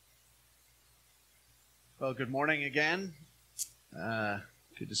Well, good morning again.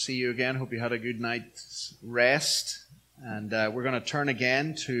 Good to see you again. Hope you had a good night's rest. And we're going to turn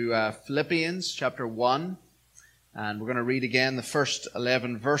again to Philippians chapter 1. And we're going to read again the first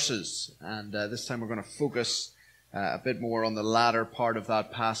 11 verses. And this time we're going to focus a bit more on the latter part of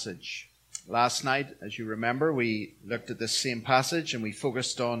that passage. Last night, as you remember, we looked at this same passage and we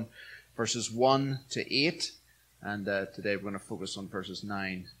focused on verses 1 to 8. And today we're going to focus on verses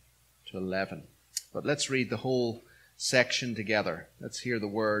 9 to 11. But let's read the whole section together. Let's hear the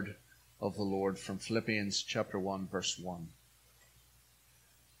word of the Lord from Philippians chapter 1, verse 1.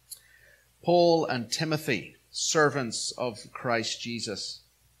 Paul and Timothy, servants of Christ Jesus,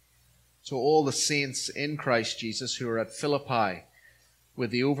 to all the saints in Christ Jesus who are at Philippi,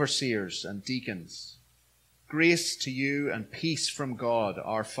 with the overseers and deacons, grace to you and peace from God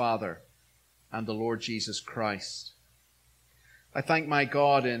our Father and the Lord Jesus Christ. I thank my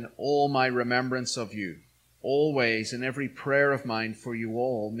God in all my remembrance of you, always in every prayer of mine for you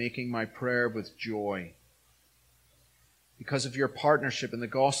all, making my prayer with joy, because of your partnership in the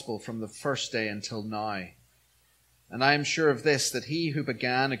gospel from the first day until now. And I am sure of this, that he who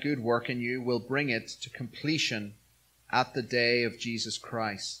began a good work in you will bring it to completion at the day of Jesus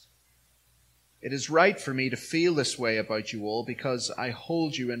Christ. It is right for me to feel this way about you all, because I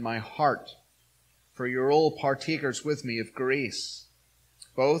hold you in my heart. For you are all partakers with me of grace,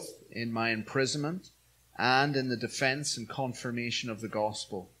 both in my imprisonment and in the defense and confirmation of the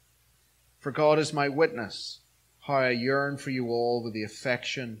gospel. For God is my witness, how I yearn for you all with the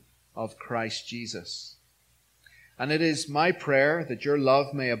affection of Christ Jesus. And it is my prayer that your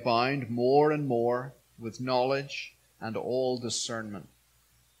love may abound more and more with knowledge and all discernment,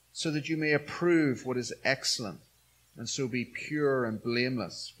 so that you may approve what is excellent, and so be pure and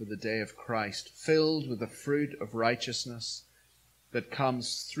blameless for the day of Christ, filled with the fruit of righteousness that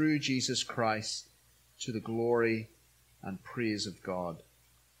comes through Jesus Christ to the glory and praise of God.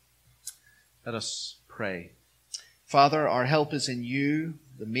 Let us pray. Father, our help is in you,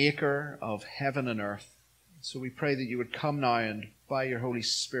 the maker of heaven and earth. So we pray that you would come now and by your Holy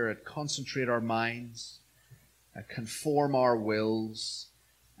Spirit concentrate our minds, conform our wills,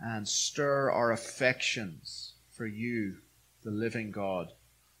 and stir our affections for you, the living God.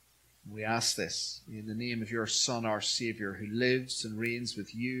 We ask this in the name of your Son, our Savior, who lives and reigns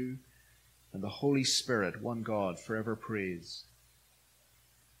with you and the Holy Spirit, one God, forever praised.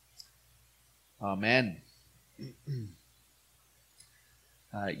 Amen.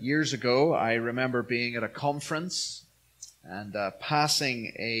 Years ago, I remember being at a conference and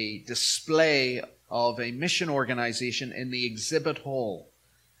passing a display of a mission organization in the exhibit hall.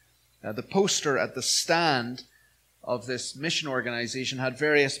 The poster at the stand of this mission organization had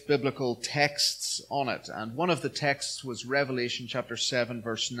various biblical texts on it, and one of the texts was Revelation chapter 7,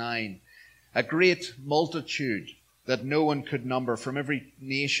 verse 9. A great multitude that no one could number from every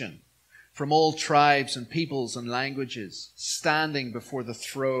nation, from all tribes and peoples and languages, standing before the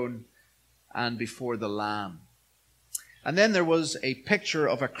throne and before the Lamb. And then there was a picture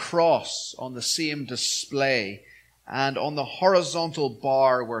of a cross on the same display, and on the horizontal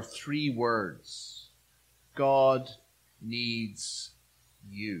bar were three words: God needs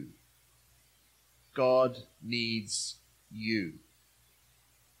you. God needs you.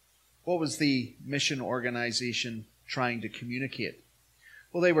 What was the mission organization trying to communicate?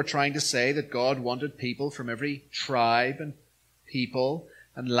 Well, they were trying to say that God wanted people from every tribe and people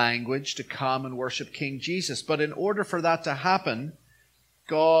and language to come and worship King Jesus. But in order for that to happen,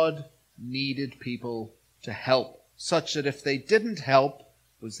 God needed people to help, such that if they didn't help,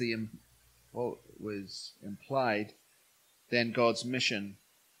 was implied, then God's mission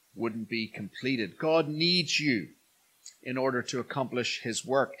wouldn't be completed. God needs you in order to accomplish his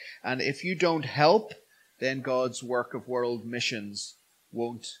work. And if you don't help, then God's work of world missions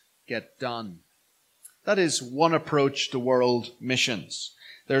won't get done. That is one approach to world missions.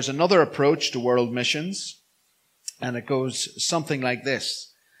 There's another approach to world missions, and it goes something like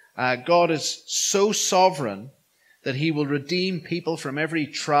this. God is so sovereign that he will redeem people from every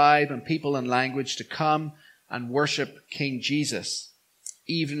tribe and people and language to come and worship King Jesus,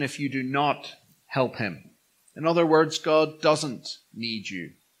 even if you do not help him. In other words, God doesn't need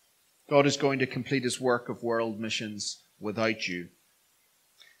you. God is going to complete his work of world missions without you.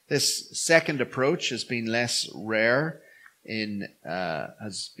 This second approach has been more rare, in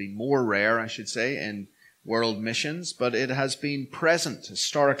world missions, but it has been present.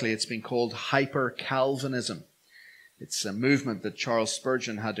 Historically, it's been called hyper-Calvinism. It's a movement that Charles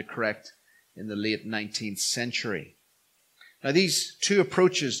Spurgeon had to correct in the late 19th century. Now, these two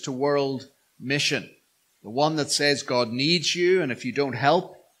approaches to world mission, the one that says God needs you, and if you don't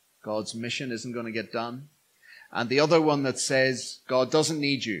help, God's mission isn't going to get done. and the other one that says God doesn't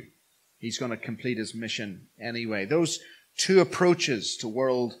need you. He's going to complete his mission anyway. Those two approaches to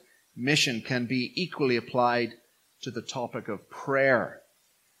world mission can be equally applied to the topic of prayer.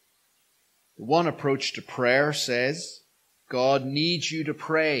 The one approach to prayer says God needs you to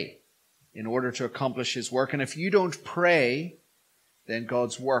pray in order to accomplish his work. And if you don't pray, then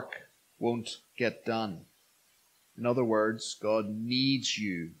God's work won't get done. In other words, God needs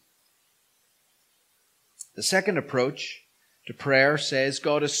you. The second approach to prayer says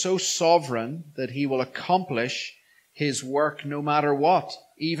God is so sovereign that he will accomplish his work no matter what,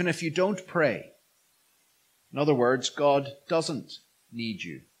 even if you don't pray. In other words, God doesn't need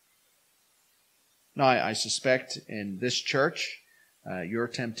you. Now, I suspect in this church, your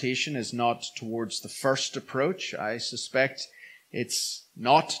temptation is not towards the first approach. I suspect it's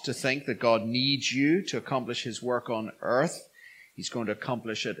not to think that God needs you to accomplish his work on earth. He's going to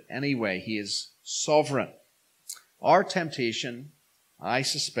accomplish it anyway. He is sovereign. Our temptation, I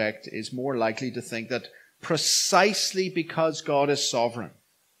suspect, is more likely to think that precisely because God is sovereign,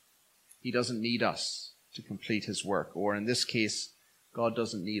 he doesn't need us to complete his work. Or in this case, God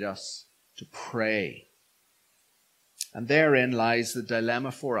doesn't need us to pray. And therein lies the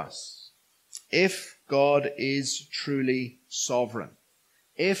dilemma for us. If God is truly sovereign,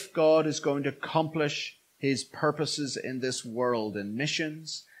 if God is going to accomplish his purposes in this world, in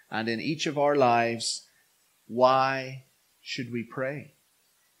missions and in each of our lives, why should we pray?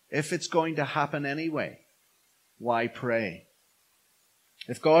 If it's going to happen anyway, why pray?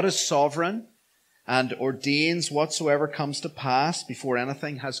 If God is sovereign and ordains whatsoever comes to pass before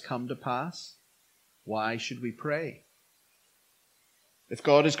anything has come to pass, why should we pray? If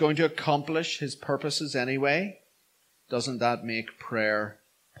God is going to accomplish his purposes anyway, doesn't that make prayer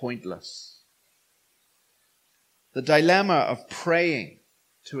pointless? The dilemma of praying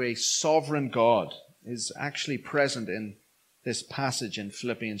to a sovereign God is actually present in this passage in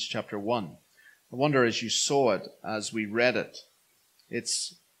Philippians chapter 1. I wonder as you saw it, as we read it,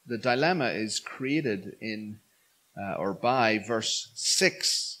 the dilemma is created in or by verse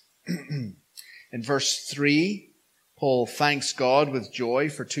 6. In verse 3, Paul thanks God with joy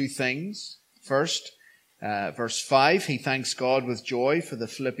for two things. First, verse 5, he thanks God with joy for the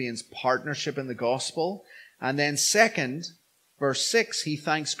Philippians' partnership in the gospel. And then second, verse 6, he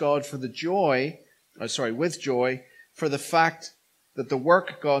thanks God for with joy for the fact that the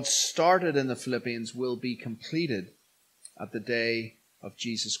work God started in the Philippians will be completed at the day of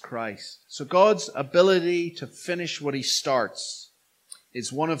Jesus Christ. So God's ability to finish what he starts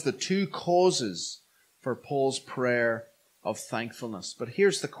is one of the two causes for Paul's prayer of thankfulness. But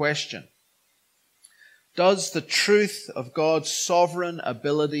here's the question. Does the truth of God's sovereign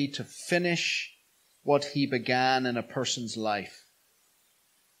ability to finish what he began in a person's life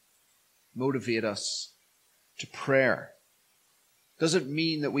motivate us to prayer? Does it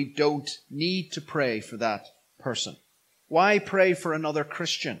mean that we don't need to pray for that person? Why pray for another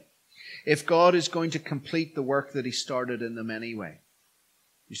Christian if God is going to complete the work that he started in them anyway?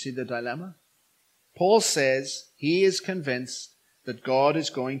 You see the dilemma? Paul says he is convinced that God is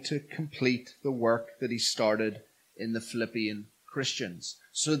going to complete the work that he started in the Philippian Christians.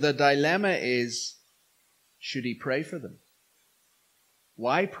 So the dilemma is, should he pray for them?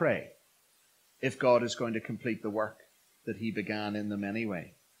 Why pray if God is going to complete the work that he began in them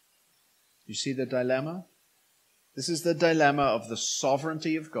anyway? You see the dilemma? This is the dilemma of the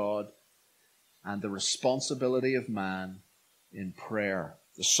sovereignty of God and the responsibility of man in prayer.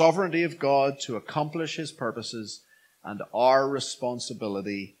 The sovereignty of God to accomplish his purposes and our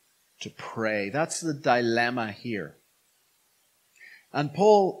responsibility to pray. That's the dilemma here. And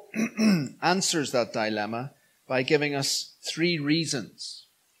Paul answers that dilemma by giving us three reasons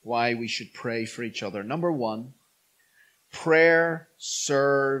why we should pray for each other. Number one, prayer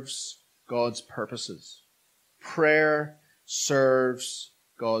serves God's purposes. Prayer serves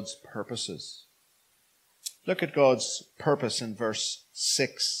God's purposes. Look at God's purpose in verse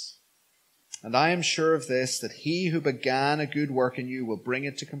 6. And I am sure of this, that he who began a good work in you will bring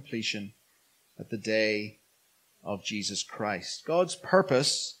it to completion at the day of Jesus Christ. God's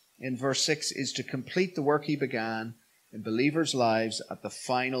purpose in verse 6 is to complete the work he began in believers' lives at the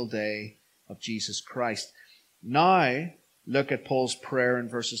final day of Jesus Christ. Now, look at Paul's prayer in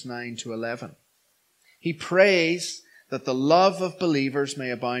verses 9 to 11. He prays that the love of believers may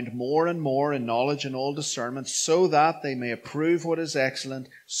abound more and more in knowledge and all discernment, so that they may approve what is excellent,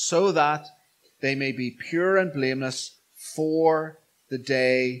 so that they may be pure and blameless for the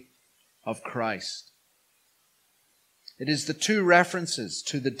day of Christ. It is the two references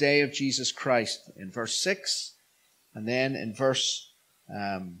to the day of Jesus Christ in verse 6 and then in verse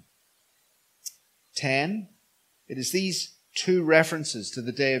 10 It is these two references to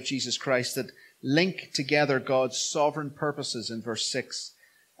the day of Jesus Christ that link together God's sovereign purposes in verse 6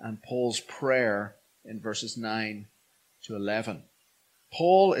 and Paul's prayer in verses 9 to 11.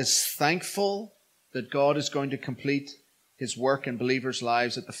 Paul is thankful that God is going to complete his work in believers'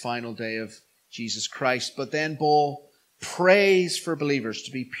 lives at the final day of Jesus Christ. But then Paul prays for believers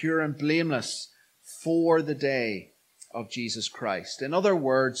to be pure and blameless for the day of Jesus Christ. In other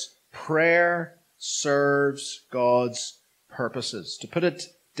words, prayer serves God's purposes. To put it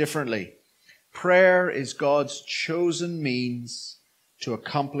differently, prayer is God's chosen means to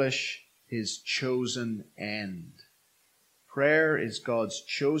accomplish his chosen end. Prayer is God's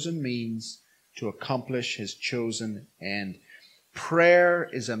chosen means to accomplish his chosen end. Prayer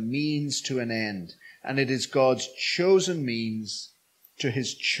is a means to an end, and it is God's chosen means to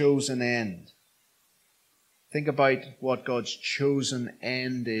his chosen end. Think about what God's chosen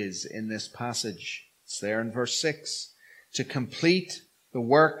end is in this passage. It's there in verse 6. To complete the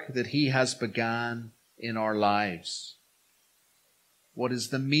work that he has begun in our lives. What is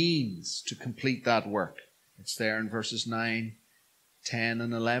the means to complete that work? It's there in verses 9, 10,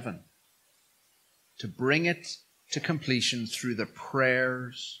 and 11. To bring it to completion through the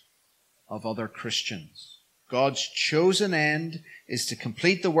prayers of other Christians. God's chosen end is to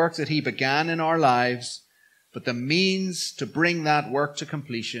complete the work that he began in our lives, but the means to bring that work to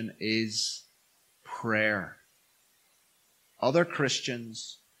completion is prayer. Other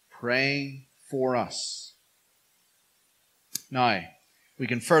Christians praying for us. Now, we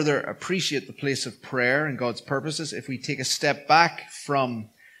can further appreciate the place of prayer and God's purposes if we take a step back from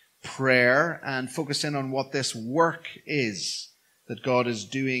prayer and focus in on what this work is that God is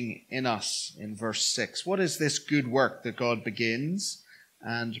doing in us in verse 6. What is this good work that God begins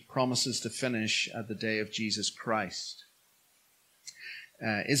and promises to finish at the day of Jesus Christ?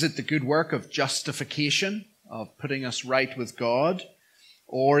 Is it the good work of justification, of putting us right with God?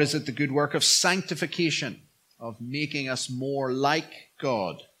 Or is it the good work of sanctification, of making us more like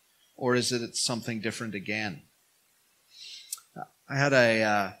God? Or is it something different again? I had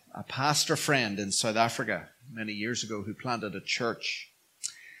a pastor friend in South Africa many years ago who planted a church.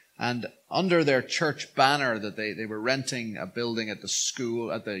 And under their church banner that they were renting a building at the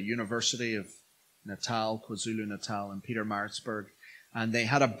school, at the University of Natal, KwaZulu-Natal in Pietermaritzburg. And they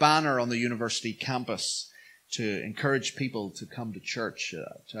had a banner on the university campus to encourage people to come to church,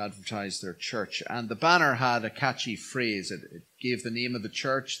 to advertise their church. And the banner had a catchy phrase. It gave the name of the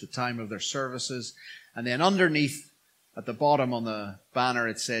church, the time of their services. And then underneath, at the bottom on the banner,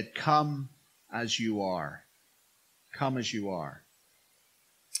 it said, "Come as you are." Come as you are.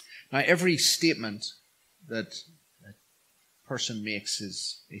 Now, every statement that a person makes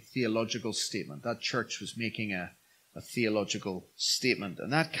is a theological statement. That church was making a theological statement.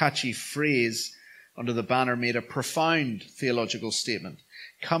 And that catchy phrase under the banner made a profound theological statement.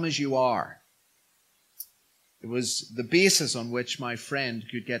 Come as you are. It was the basis on which my friend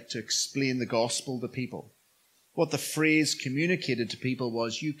could get to explain the gospel to people. What the phrase communicated to people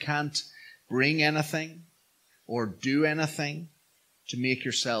was, you can't bring anything or do anything to make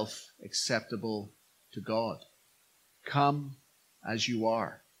yourself acceptable to God. Come as you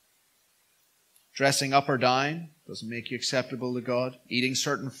are. Dressing up or down doesn't make you acceptable to God. Eating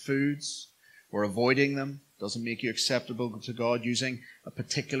certain foods or avoiding them doesn't make you acceptable to God. Using a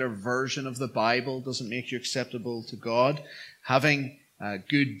particular version of the Bible doesn't make you acceptable to God. Having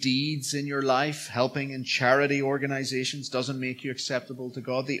good deeds in your life, helping in charity organizations, doesn't make you acceptable to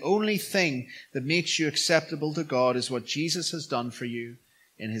God. The only thing that makes you acceptable to God is what Jesus has done for you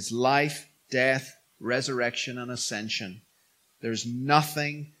in his life, death, resurrection, and ascension. There's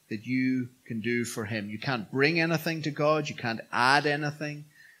nothing that you can do for him. You can't bring anything to God. You can't add anything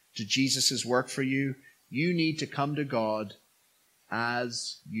to Jesus' work for you. You need to come to God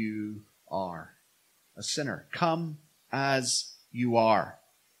as you are, a sinner. Come as you are.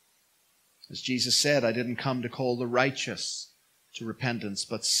 As Jesus said, I didn't come to call the righteous to repentance,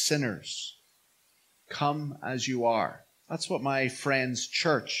 but sinners. Come as you are. That's what my friend's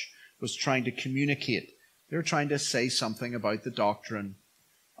church was trying to communicate. They were trying to say something about the doctrine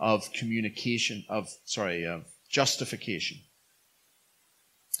of justification.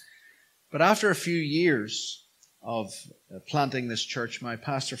 But after a few years of planting this church, my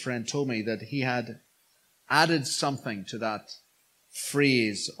pastor friend told me that he had added something to that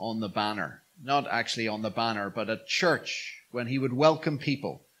phrase on the banner. Not actually on the banner, but at church. When he would welcome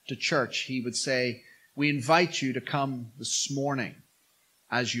people to church, he would say, we invite you to come this morning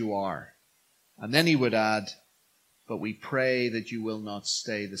as you are. And then he would add, but we pray that you will not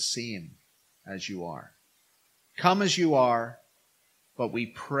stay the same as you are. Come as you are, but we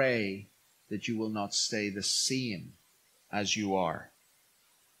pray that you will not stay the same as you are.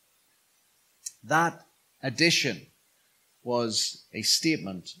 That addition was a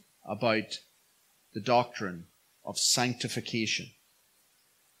statement about the doctrine of sanctification.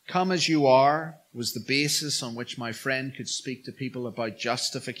 Come as you are was the basis on which my friend could speak to people about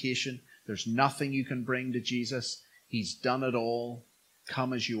justification. There's nothing you can bring to Jesus. He's done it all.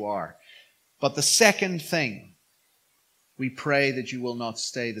 Come as you are. But the second thing, we pray that you will not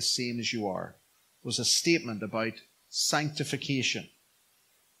stay the same as you are, was a statement about sanctification,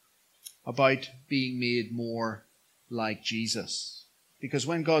 about being made more like Jesus. Because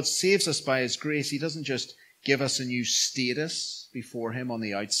when God saves us by His grace, He doesn't just give us a new status before Him on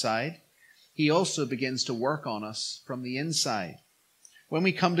the outside. He also begins to work on us from the inside. When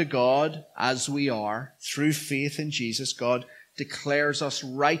we come to God as we are, through faith in Jesus, God declares us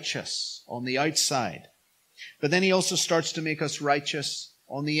righteous on the outside. But then He also starts to make us righteous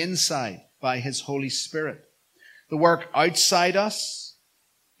on the inside by His Holy Spirit. The work outside us,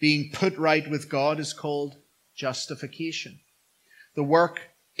 being put right with God, is called justification. The work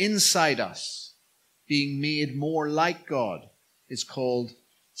inside us, being made more like God, is called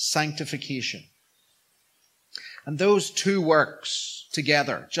sanctification. And those two works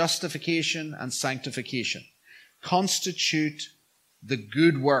together, justification and sanctification, constitute the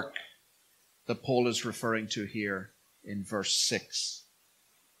good work that Paul is referring to here in verse 6.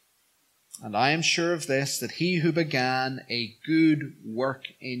 And I am sure of this, that he who began a good work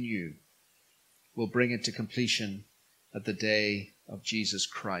in you will bring it to completion at the day of Jesus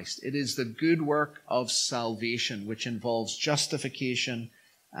Christ. It is the good work of salvation which involves justification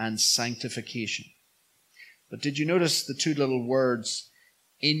and sanctification. But did you notice the two little words,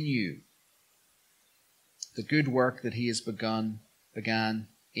 in you? The good work that he has began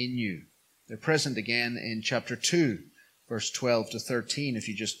in you. They're present again in chapter 2, verse 12 to 13, if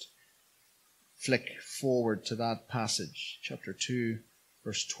you just flick forward to that passage. Chapter 2,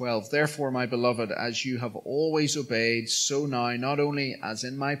 verse 12. Therefore, my beloved, as you have always obeyed, so now, not only as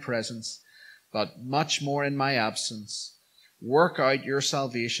in my presence, but much more in my absence, work out your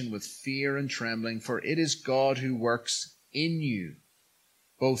salvation with fear and trembling, for it is God who works in you,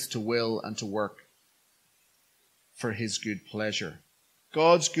 both to will and to work for his good pleasure.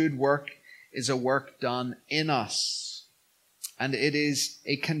 God's good work is a work done in us, and it is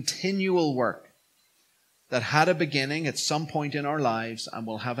a continual work that had a beginning at some point in our lives and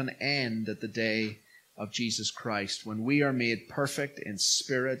will have an end at the day of Jesus Christ, when we are made perfect in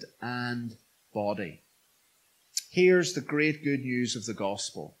spirit and body. Here's the great good news of the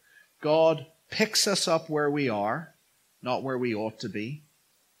gospel. God picks us up where we are, not where we ought to be.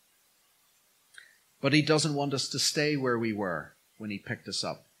 But he doesn't want us to stay where we were when he picked us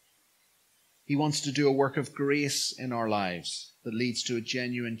up. He wants to do a work of grace in our lives that leads to a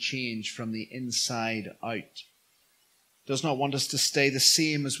genuine change from the inside out. Does not want us to stay the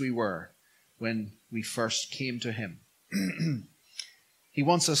same as we were when we first came to him. He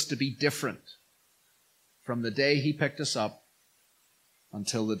wants us to be different from the day he picked us up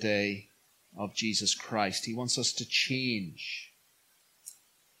until the day of Jesus Christ. He wants us to change.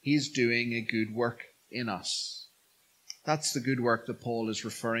 He's doing a good work in us. That's the good work that Paul is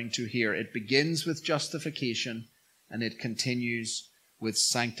referring to here. It begins with justification and it continues with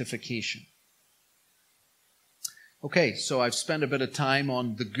sanctification. Okay, so I've spent a bit of time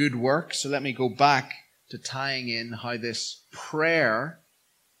on the good work, so let me go back to tying in how this prayer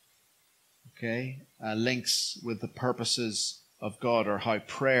links with the purposes of God, or how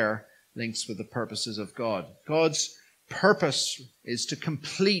prayer links with the purposes of God. God's purpose is to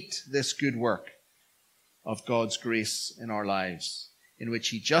complete this good work of God's grace in our lives, in which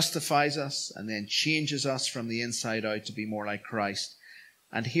he justifies us and then changes us from the inside out to be more like Christ.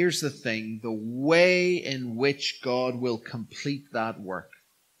 And here's the thing, the way in which God will complete that work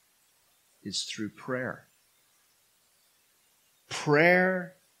is through prayer.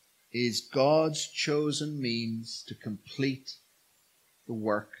 Prayer is God's chosen means to complete the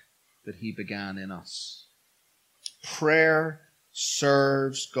work that he began in us. Prayer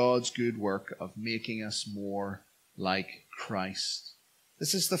serves God's good work of making us more like Christ.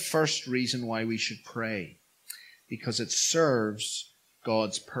 This is the first reason why we should pray, because it serves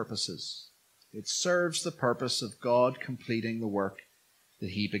God's purposes. It serves the purpose of God completing the work that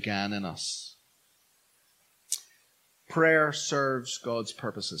he began in us. Prayer serves God's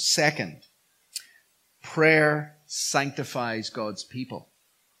purposes. Second, prayer sanctifies God's people.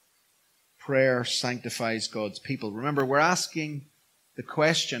 Prayer sanctifies God's people. Remember, we're asking the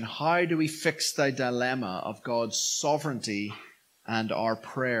question, how do we fix the dilemma of God's sovereignty and our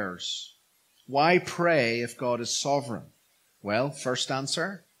prayers? Why pray if God is sovereign? Well, first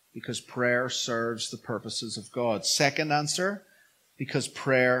answer, because prayer serves the purposes of God. Second answer, because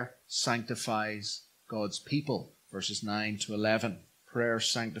prayer sanctifies God's people. Verses 9 to 11. Prayer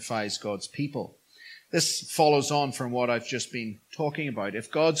sanctifies God's people. This follows on from what I've just been talking about. If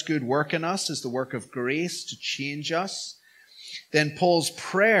God's good work in us is the work of grace to change us, then Paul's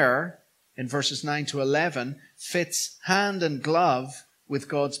prayer in verses 9 to 11 fits hand and glove with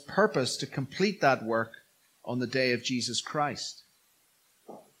God's purpose to complete that work on the day of Jesus Christ.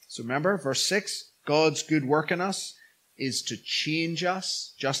 So remember, verse 6, God's good work in us is to change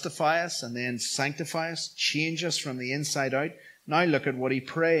us, justify us, and then sanctify us, change us from the inside out. Now look at what he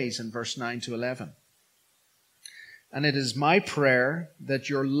prays in verse 9 to 11. And it is my prayer that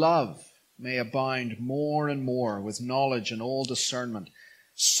your love may abound more and more with knowledge and all discernment,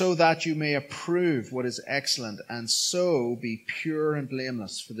 so that you may approve what is excellent, and so be pure and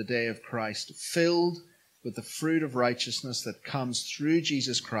blameless for the day of Christ, filled with the fruit of righteousness that comes through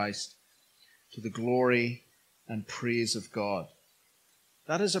Jesus Christ to the glory and praise of God.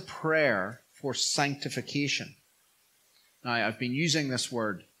 That is a prayer for sanctification. Now, I've been using this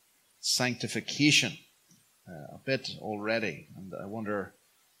word, sanctification, a bit already, and I wonder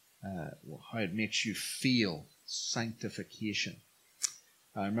how it makes you feel, sanctification.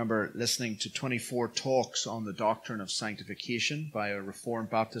 I remember listening to 24 talks on the doctrine of sanctification by a Reformed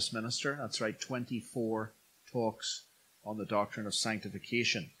Baptist minister. That's right, 24 talks on the doctrine of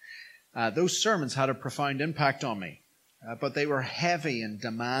sanctification. Those sermons had a profound impact on me, but they were heavy and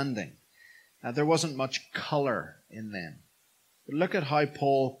demanding. There wasn't much color in them. But look at how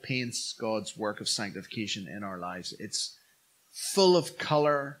Paul paints God's work of sanctification in our lives. It's full of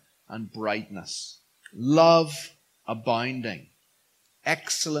color and brightness, love abounding,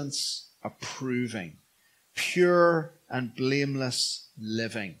 excellence approving, pure and blameless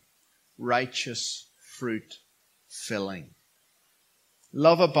living, righteous fruit filling.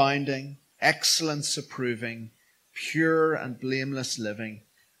 Love abounding, excellence approving, pure and blameless living,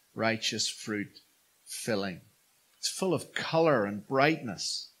 righteous fruit filling. It's full of color and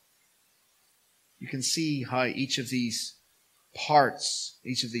brightness. You can see how each of these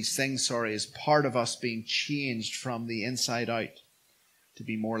things, is part of us being changed from the inside out to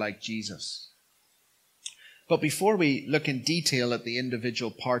be more like Jesus. But before we look in detail at the individual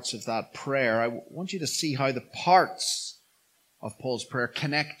parts of that prayer, I want you to see how the parts of Paul's prayer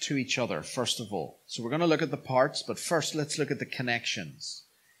connect to each other, first of all. So we're going to look at the parts, but first let's look at the connections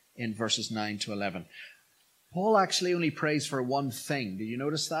in verses 9 to 11. Paul actually only prays for one thing. Did you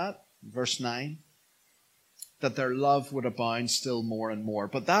notice that? Verse 9. That their love would abound still more and more.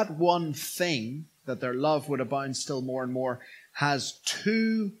 But that one thing, that their love would abound still more and more, has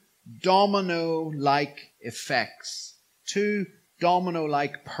two domino-like effects. Two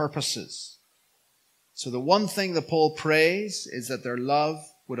domino-like purposes. So the one thing that Paul prays is that their love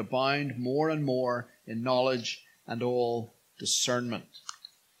would abound more and more in knowledge and all discernment.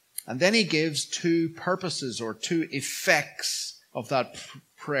 And then he gives two purposes or two effects of that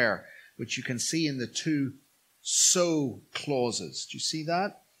prayer, which you can see in the two so clauses. Do you see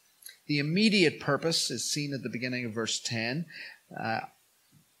that? The immediate purpose is seen at the beginning of verse 10.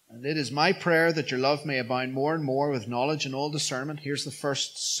 And it is my prayer that your love may abound more and more with knowledge and all discernment. Here's the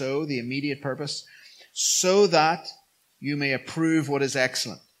first so, the immediate purpose. So that you may approve what is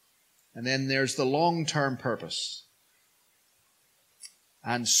excellent. And then there's the long-term purpose.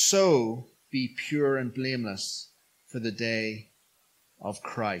 And so be pure and blameless for the day of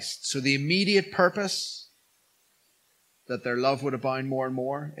Christ. So the immediate purpose, that their love would abound more and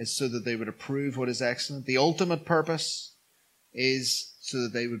more, is so that they would approve what is excellent. The ultimate purpose is so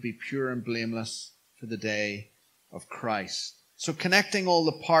that they would be pure and blameless for the day of Christ. So connecting all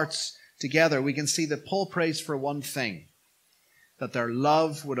the parts together, we can see that Paul prays for one thing, that their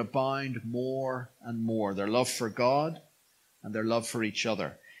love would abound more and more. Their love for God and their love for each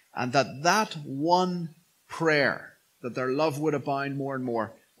other. And that one prayer, that their love would abound more and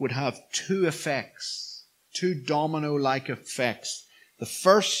more, would have two effects, two domino-like effects. The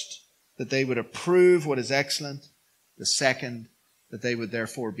first, that they would approve what is excellent. The second, that they would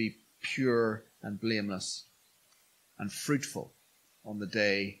therefore be pure and blameless and fruitful on the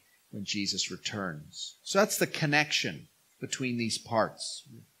day when Jesus returns. So that's the connection between these parts.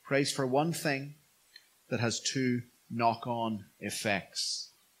 Prays for one thing that has two knock-on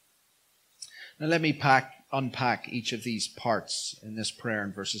effects. Now let me unpack each of these parts in this prayer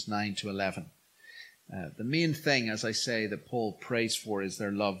in verses 9 to 11. The main thing, as I say, that Paul prays for is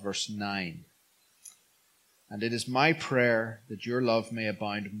their love, verse 9. And it is my prayer that your love may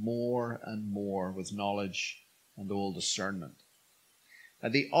abound more and more with knowledge and all discernment.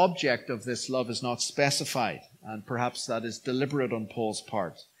 The object of this love is not specified, and perhaps that is deliberate on Paul's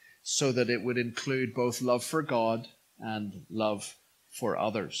part. so that it would include both love for God and love for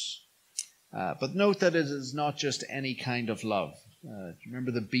others. But note that it is not just any kind of love. Do you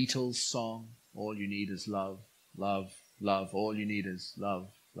remember the Beatles song, All You Need Is Love, Love, Love, All You Need Is Love,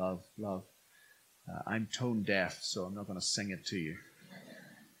 Love, Love. I'm tone deaf, so I'm not going to sing it to you.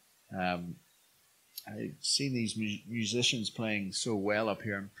 I've seen these musicians playing so well up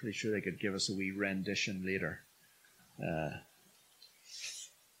here, I'm pretty sure they could give us a wee rendition later.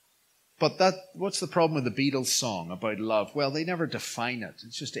 But what's the problem with the Beatles song about love? Well, they never define it.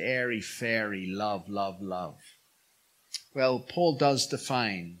 It's just airy-fairy love, love, love. Well, Paul does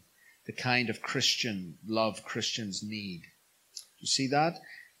define the kind of Christian love Christians need. You see that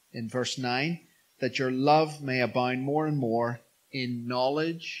in verse 9? That your love may abound more and more in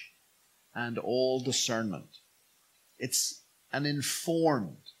knowledge and all discernment. It's an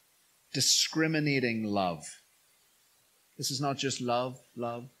informed, discriminating love. This is not just love,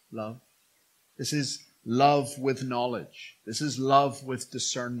 love, love. This is love with knowledge. This is love with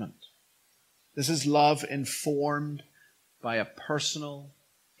discernment. This is love informed by a personal,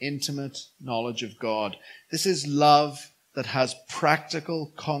 intimate knowledge of God. This is love that has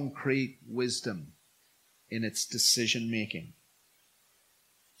practical, concrete wisdom in its decision-making.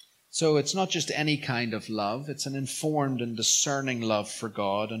 So it's not just any kind of love. It's an informed and discerning love for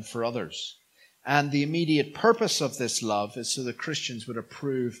God and for others. And the immediate purpose of this love is so that Christians would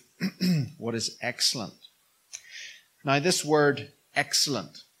approve what is excellent. Now, this word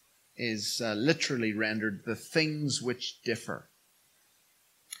excellent is literally rendered the things which differ.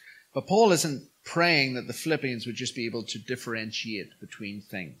 But Paul isn't praying that the Philippians would just be able to differentiate between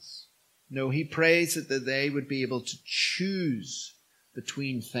things. No, he prays that they would be able to choose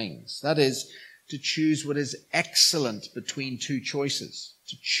between things. That is, to choose what is excellent between two choices.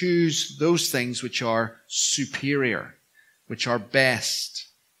 To choose those things which are superior, which are best.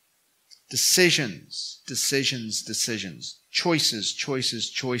 Decisions, decisions, decisions. Choices, choices,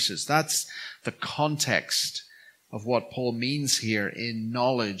 choices. That's the context of what Paul means here in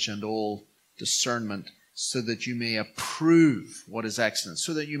knowledge and all discernment, so that you may approve what is excellent,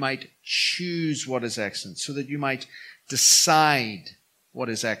 so that you might choose what is excellent, so that you might decide what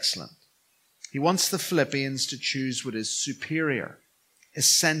is excellent. He wants the Philippians to choose what is superior,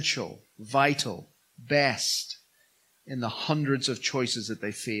 essential, vital, best in the hundreds of choices that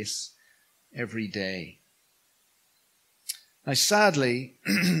they face every day. Now, sadly,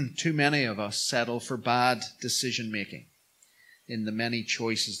 too many of us settle for bad decision-making in the many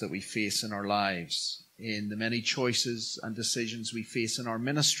choices that we face in our lives, in the many choices and decisions we face in our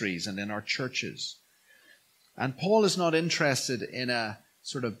ministries and in our churches. And Paul is not interested in a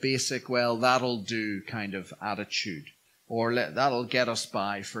sort of basic, well, that'll do kind of attitude, or that'll get us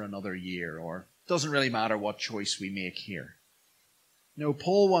by for another year, or doesn't really matter what choice we make here. No,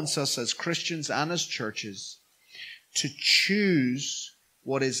 Paul wants us as Christians and as churches to choose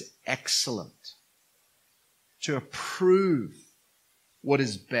what is excellent, to approve what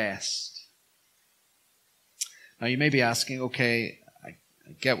is best. Now, you may be asking, okay, I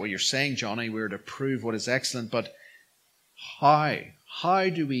get what you're saying, Johnny, we're to prove what is excellent, but how? How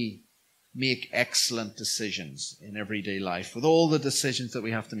do we make excellent decisions in everyday life with all the decisions that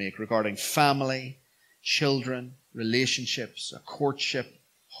we have to make regarding family, children, relationships, a courtship,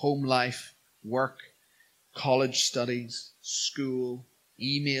 home life, work, college studies, school,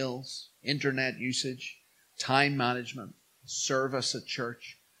 emails, internet usage, time management, service at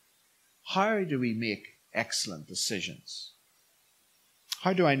church? How do we make excellent decisions?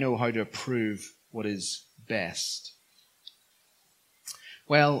 How do I know how to approve what is best?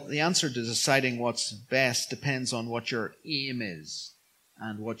 Well, the answer to deciding what's best depends on what your aim is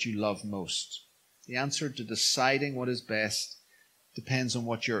and what you love most. The answer to deciding what is best depends on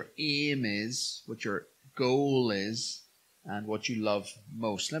what your aim is, what your goal is, and what you love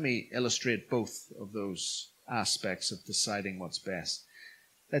most. Let me illustrate both of those aspects of deciding what's best.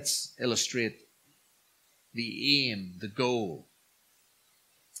 Let's illustrate the aim, the goal.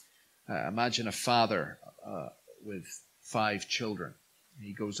 Imagine a father with 5 children.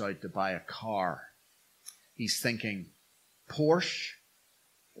 He goes out to buy a car. He's thinking Porsche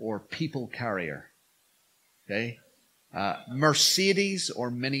or people carrier. Okay? Mercedes or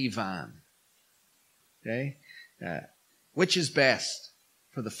minivan. Okay? Which is best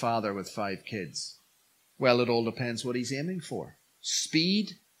for the father with 5 kids? Well, it all depends what he's aiming for.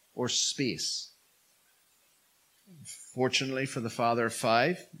 Speed or space? Fortunately for the father of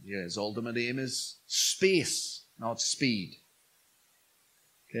 5, his ultimate aim is space, not speed.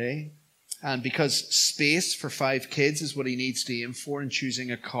 Okay? And because space for 5 kids is what he needs to aim for in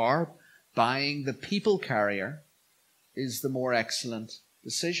choosing a car, buying the people carrier is the more excellent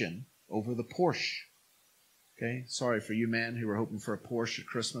decision over the Porsche. Okay, sorry for you men who were hoping for a Porsche at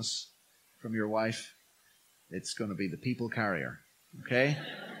Christmas from your wife. It's going to be the people carrier. Okay?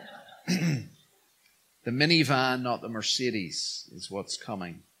 The minivan, not the Mercedes, is what's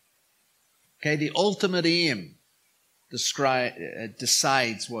coming. Okay, the ultimate aim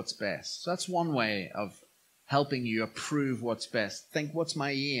decides what's best. So that's one way of helping you approve what's best. Think, what's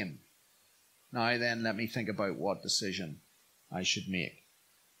my aim? Now then, let me think about what decision I should make.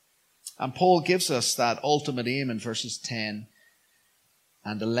 And Paul gives us that ultimate aim in verses 10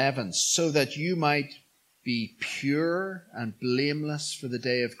 and 11, so that you might be pure and blameless for the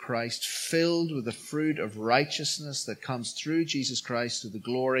day of Christ, filled with the fruit of righteousness that comes through Jesus Christ to the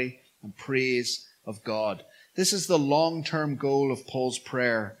glory and praise of God. This is the long-term goal of Paul's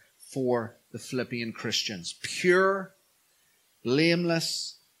prayer for the Philippian Christians. Pure,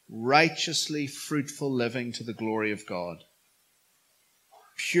 blameless, righteously fruitful living to the glory of God.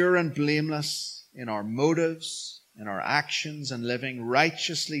 Pure and blameless in our motives, in our actions and living,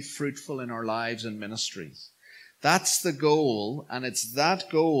 righteously fruitful in our lives and ministries. That's the goal, and it's that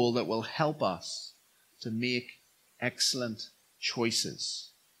goal that will help us to make excellent choices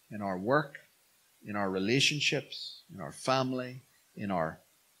in our work, in our relationships, in our family, in our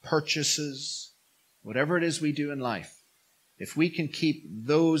purchases, whatever it is we do in life. If we can keep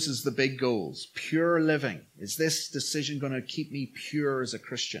those as the big goals, pure living, is this decision going to keep me pure as a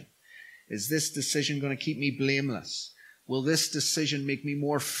Christian? Is this decision going to keep me blameless? Will this decision make me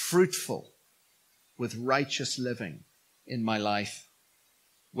more fruitful with righteous living in my life?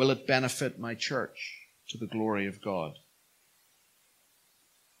 Will it benefit my church to the glory of God?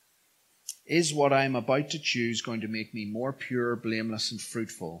 Is what I'm about to choose going to make me more pure, blameless, and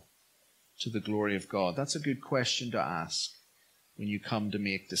fruitful to the glory of God? That's a good question to ask when you come to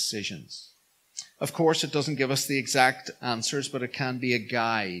make decisions. Of course, it doesn't give us the exact answers, but it can be a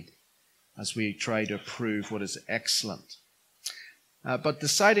guide as we try to prove what is excellent. But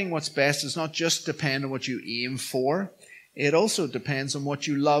deciding what's best does not just depend on what you aim for. It also depends on what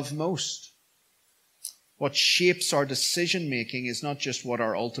you love most. What shapes our decision-making is not just what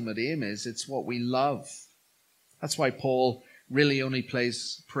our ultimate aim is, it's what we love. That's why Paul really only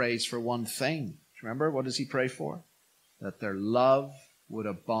prays for one thing. Remember, what does he pray for? That their love would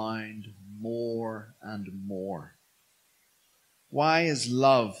abound more and more. Why is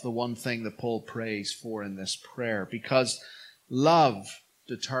love the one thing that Paul prays for in this prayer? Because love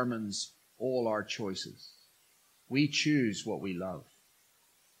determines all our choices. We choose what we love.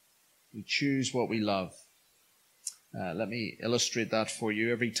 We choose what we love. Let me illustrate that for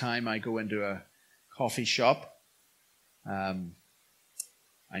you. Every time I go into a coffee shop,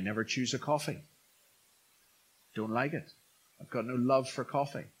 I never choose a coffee. Don't like it. I've got no love for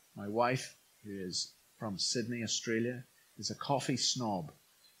coffee. My wife, who is from Sydney, Australia, is a coffee snob.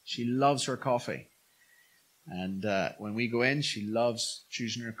 She loves her coffee. And when we go in, she loves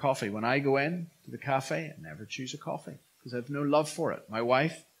choosing her coffee. When I go in to the cafe, I never choose a coffee because I have no love for it. My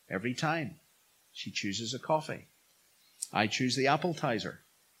wife, every time, she chooses a coffee. I choose the appetizer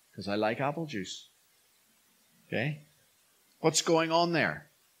because I like apple juice. Okay? What's going on there?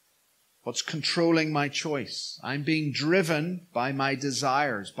 What's controlling my choice? I'm being driven by my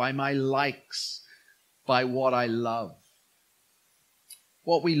desires, by my likes, by what I love.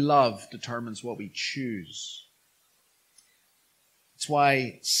 What we love determines what we choose. It's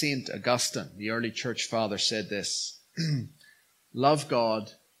why St. Augustine, the early church father, said this: love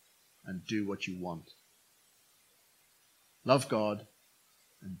God and do what you want. Love God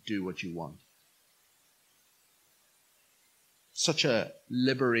and do what you want. Such a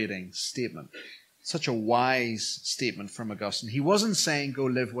liberating statement. Such a wise statement from Augustine. He wasn't saying go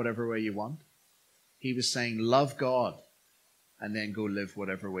live whatever way you want. He was saying love God and then go live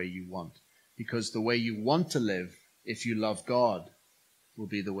whatever way you want. Because the way you want to live, if you love God, will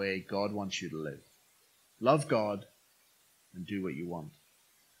be the way God wants you to live. Love God and do what you want.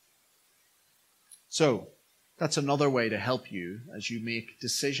 So, that's another way to help you as you make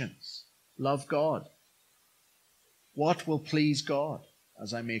decisions. Love God. What will please God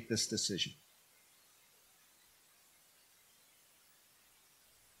as I make this decision?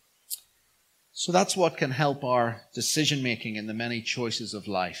 So that's what can help our decision-making in the many choices of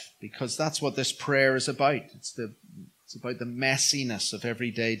life, because that's what this prayer is about. It's about the messiness of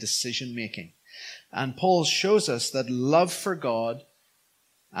everyday decision-making. And Paul shows us that love for God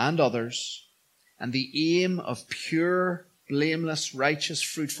and others and the aim of pure, blameless, righteous,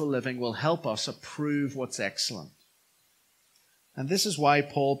 fruitful living will help us approve what's excellent. And this is why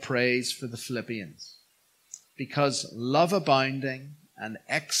Paul prays for the Philippians. Because love abounding and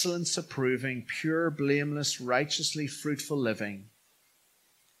excellence approving, pure, blameless, righteously fruitful living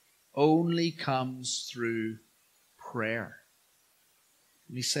only comes through prayer.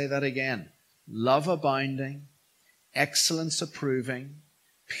 Let me say that again. Love abounding, excellence approving,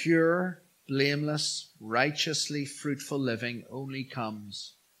 pure, blameless, righteously fruitful living only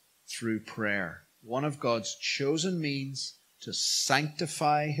comes through prayer. One of God's chosen means to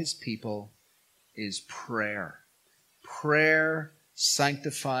sanctify his people is prayer. Prayer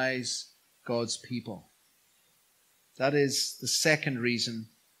sanctifies God's people. That is the second reason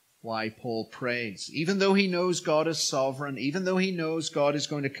why Paul prays. Even though he knows God is sovereign, even though he knows God is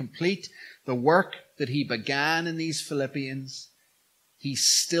going to complete the work that he began in these Philippians, he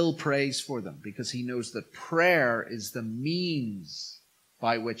still prays for them because he knows that prayer is the means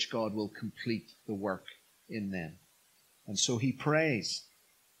by which God will complete the work in them. And so he prays.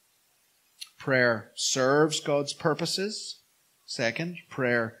 Prayer serves God's purposes. Second,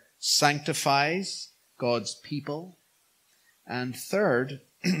 prayer sanctifies God's people. And third,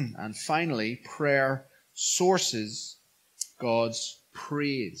 and finally, prayer sources God's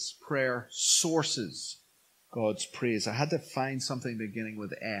praise. Prayer sources God's praise. I had to find something beginning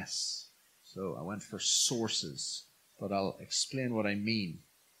with S, so I went for sources, but I'll explain what I mean.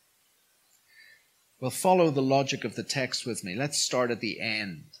 Well, follow the logic of the text with me. Let's start at the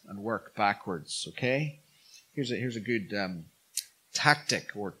end and work backwards, okay? Here's a good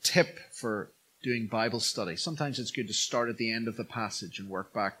tactic or tip for doing Bible study. Sometimes it's good to start at the end of the passage and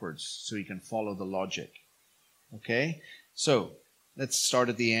work backwards so you can follow the logic. Okay? So, let's start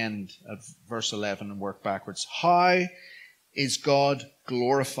at the end of verse 11 and work backwards. How is God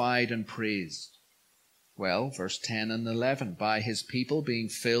glorified and praised? Well, verse 10 and 11, by his people being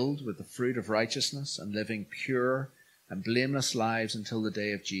filled with the fruit of righteousness and living pure and blameless lives until the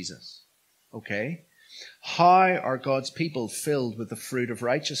day of Jesus. Okay? How are God's people filled with the fruit of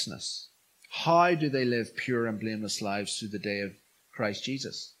righteousness? How do they live pure and blameless lives through the day of Christ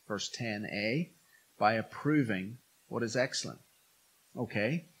Jesus? Verse 10a, by approving what is excellent.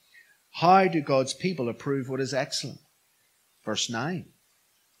 Okay. How do God's people approve what is excellent? Verse 9,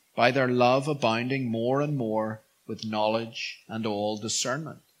 by their love abounding more and more with knowledge and all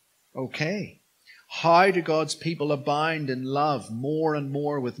discernment. Okay. How do God's people abound in love more and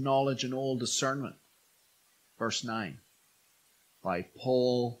more with knowledge and all discernment? Verse 9, by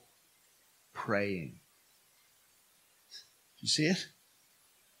Paul praying. You see it?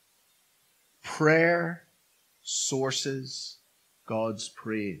 Prayer sources God's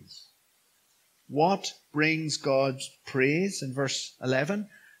praise. What brings God's praise in verse 11?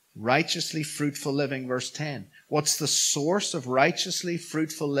 Righteously fruitful living, verse 10. What's the source of righteously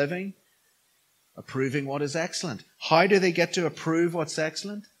fruitful living? Approving what is excellent. How do they get to approve what's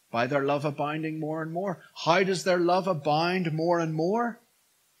excellent? By their love abounding more and more. How does their love abound more and more?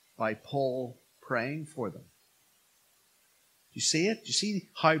 By Paul praying for them. Do you see it? Do you see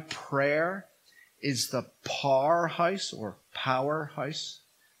how prayer is the powerhouse or powerhouse,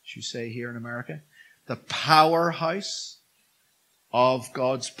 as you say here in America? The powerhouse of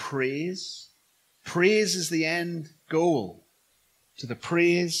God's praise. Praise is the end goal to the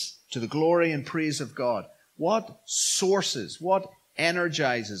praise, to the glory and praise of God. What sources, what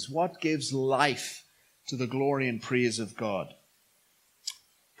energizes, what gives life to the glory and praise of God?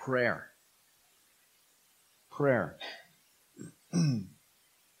 Prayer. Prayer.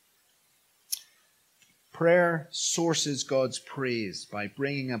 Prayer sources God's praise by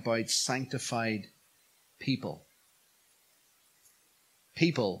bringing about sanctified people.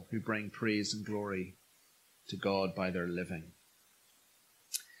 People who bring praise and glory to God by their living.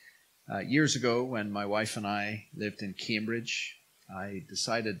 Years ago, when my wife and I lived in Cambridge, I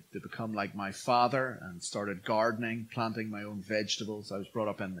decided to become like my father and started gardening, planting my own vegetables. I was brought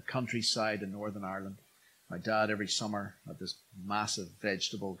up in the countryside in Northern Ireland. My dad, every summer, had this massive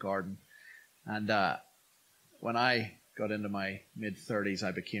vegetable garden. And when I got into my mid-30s,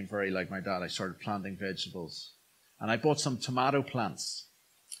 I became very like my dad. I started planting vegetables. And I bought some tomato plants.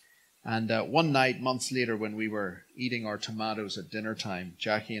 And one night, months later, when we were eating our tomatoes at dinner time,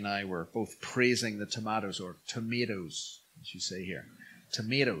 Jackie and I were both praising the tomatoes, or tomatoes, as you say here.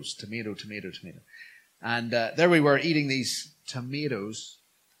 Tomatoes, tomato. And there we were eating these tomatoes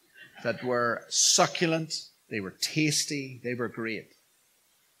that were succulent, they were tasty, they were great.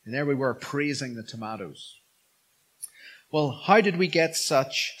 And there we were praising the tomatoes. Well, how did we get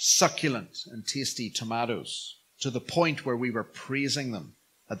such succulent and tasty tomatoes to the point where we were praising them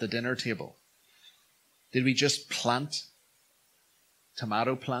at the dinner table? Did we just plant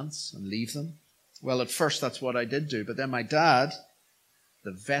tomato plants and leave them? Well, at first that's what I did do. But then my dad,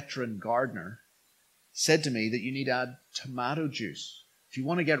 the veteran gardener, said to me that you need to add tomato juice. If you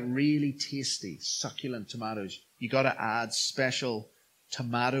want to get really tasty, succulent tomatoes, you got to add special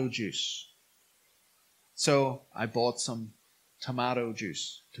tomato juice. So I bought some tomato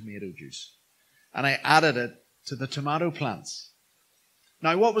juice, and I added it to the tomato plants.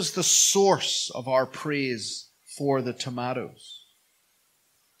 Now, what was the source of our praise for the tomatoes?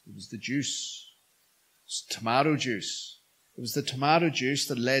 It was the juice. It was tomato juice. It was the tomato juice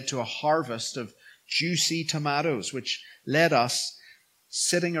that led to a harvest of juicy tomatoes, which led us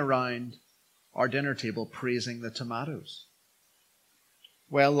sitting around our dinner table praising the tomatoes.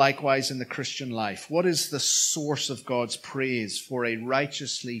 Well, likewise in the Christian life, what is the source of God's praise for a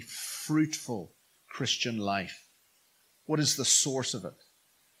righteously fruitful Christian life? What is the source of it?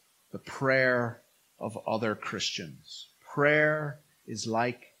 The prayer of other Christians. Prayer is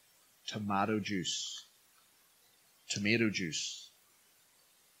like tomato juice.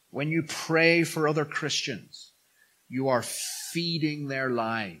 When you pray for other Christians, you are feeding their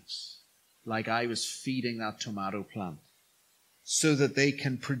lives like I was feeding that tomato plant, so that they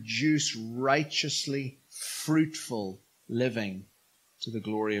can produce righteously fruitful living to the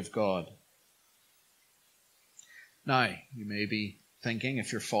glory of God. Now, you may be thinking,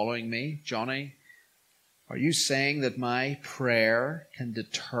 if you're following me, Johnny, are you saying that my prayer can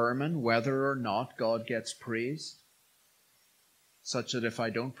determine whether or not God gets praised? Such that if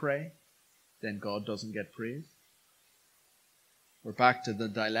I don't pray, then God doesn't get praised? We're back to the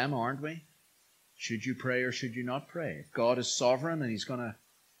dilemma, aren't we? Should you pray or should you not pray? If God is sovereign and He's going to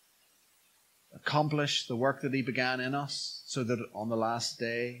accomplish the work that He began in us, so that on the last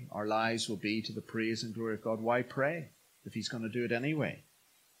day our lives will be to the praise and glory of God, why pray if He's going to do it anyway?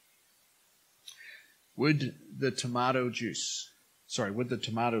 Would the tomatoes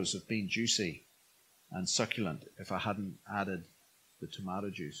have been juicy and succulent if I hadn't added the tomato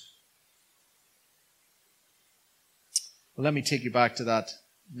juice? Well, let me take you back to that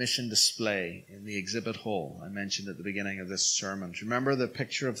mission display in the exhibit hall I mentioned at the beginning of this sermon. Remember the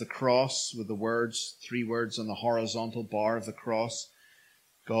picture of the cross with the words, 3 words on the horizontal bar of the cross?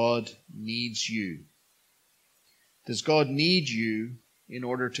 God needs you. Does God need you in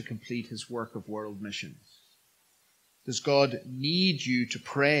order to complete His work of world missions? Does God need you to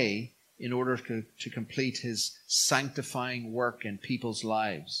pray in order to complete His sanctifying work in people's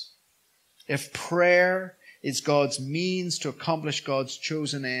lives? If prayer is God's means to accomplish God's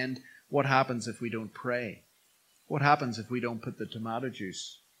chosen end, what happens if we don't pray? What happens if we don't put the tomato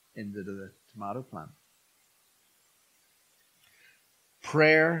juice into the tomato plant?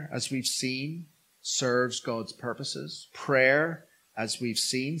 Prayer, as we've seen, serves God's purposes. Prayer, as we've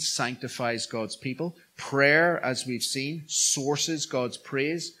seen, sanctifies God's people. Prayer, as we've seen, sources God's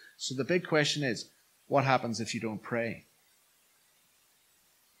praise. So the big question is, what happens if you don't pray?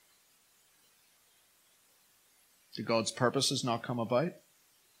 Do God's purposes not come about?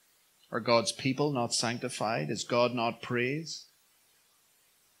 Are God's people not sanctified? Is God not praised?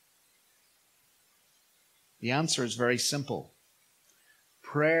 The answer is very simple.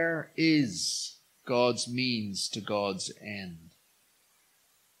 Prayer is God's means to God's end.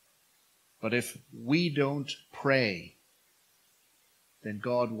 But if we don't pray, then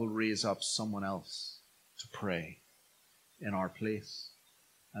God will raise up someone else to pray in our place,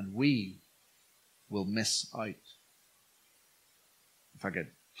 and we will miss out. If I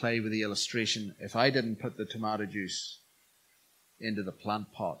could play with the illustration, if I didn't put the tomato juice into the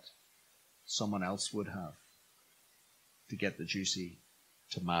plant pot, someone else would have to get the juicy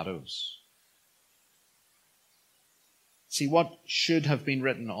tomatoes. See, what should have been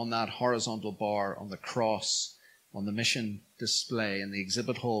written on that horizontal bar on the cross, on the mission display in the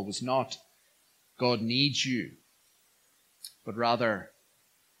exhibit hall was not, God needs you, but rather,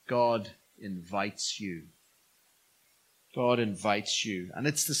 God invites you. God invites you. And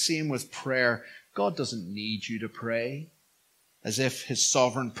it's the same with prayer. God doesn't need you to pray, as if His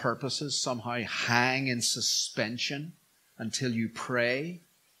sovereign purposes somehow hang in suspension until you pray.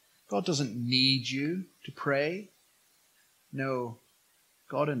 God doesn't need you to pray. No,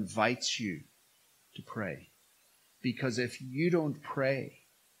 God invites you to pray. Because if you don't pray,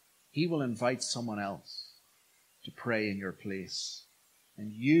 He will invite someone else to pray in your place.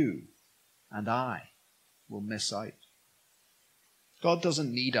 And you and I will miss out. God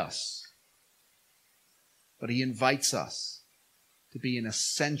doesn't need us, but He invites us to be an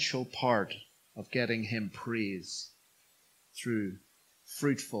essential part of getting Him praise through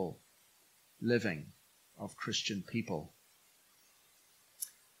fruitful living of Christian people.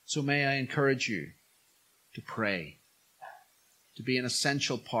 So may I encourage you to pray, to be an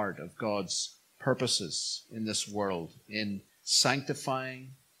essential part of God's purposes in this world, in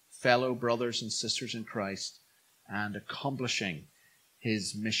sanctifying fellow brothers and sisters in Christ and accomplishing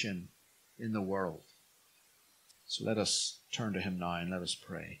His mission in the world. So let us turn to him now and let us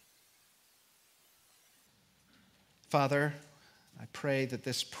pray. Father, I pray that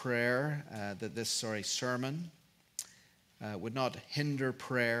this sermon would not hinder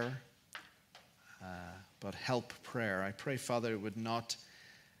prayer, but help prayer. I pray, Father, it would not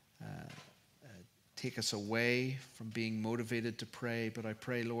take us away from being motivated to pray, but I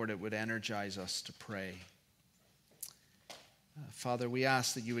pray, Lord, it would energize us to pray. Father, we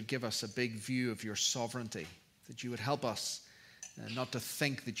ask that you would give us a big view of your sovereignty, that you would help us not to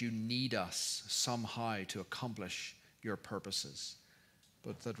think that you need us somehow to accomplish your purposes,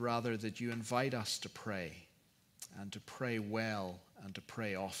 but that rather that you invite us to pray, and to pray well, and to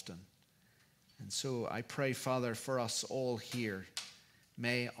pray often. And so I pray, Father, for us all here,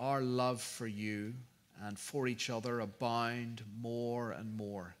 may our love for you and for each other abound more and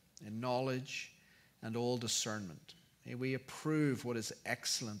more in knowledge and all discernment. May we approve what is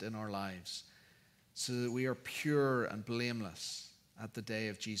excellent in our lives, so that we are pure and blameless at the day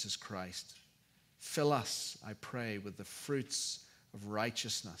of Jesus Christ. Fill us, I pray, with the fruits of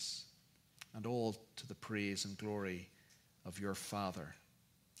righteousness, and all to the praise and glory of your Father.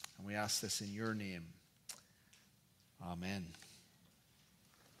 And we ask this in your name. Amen.